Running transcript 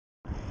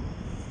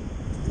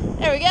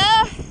There we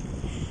go.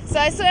 So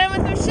I swam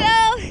with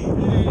Michelle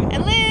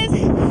and Liz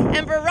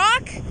and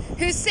Barack,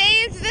 who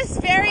saved this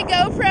very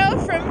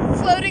GoPro from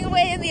floating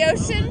away in the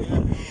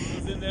ocean.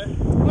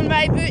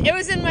 It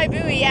was in my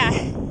buoy, yeah.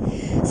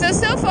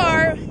 So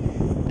far,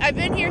 I've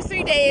been here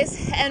 3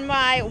 days and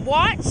my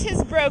watch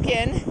has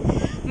broken,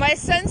 my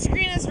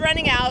sunscreen is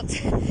running out,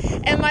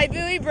 and my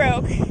buoy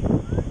broke.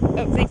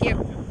 Oh, thank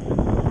you.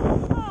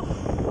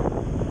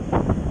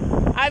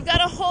 I've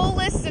got a whole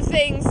list of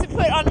things to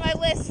put on my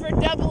list for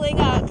doubling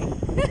up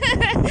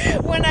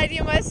when I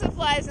do my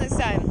supplies next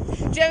time.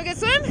 Did you have a good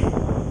swim?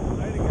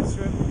 I had a good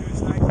swim. It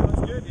was nice. It was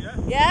good, yeah?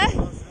 Yeah? It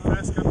was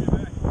fast coming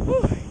back.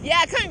 Whew.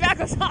 Yeah, coming back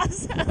was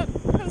awesome.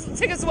 It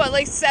took us, what,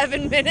 like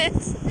 7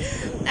 minutes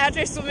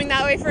after swimming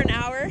that way for an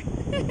hour?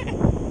 When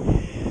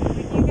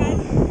you guys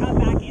got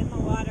back in the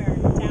water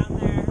down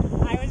there,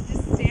 I was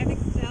just standing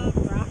still.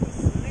 Brock was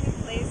swimming in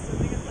place,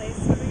 swimming in place,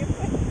 swimming in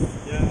place.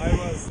 Yeah, I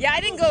was. Yeah, I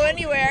didn't go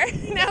anywhere.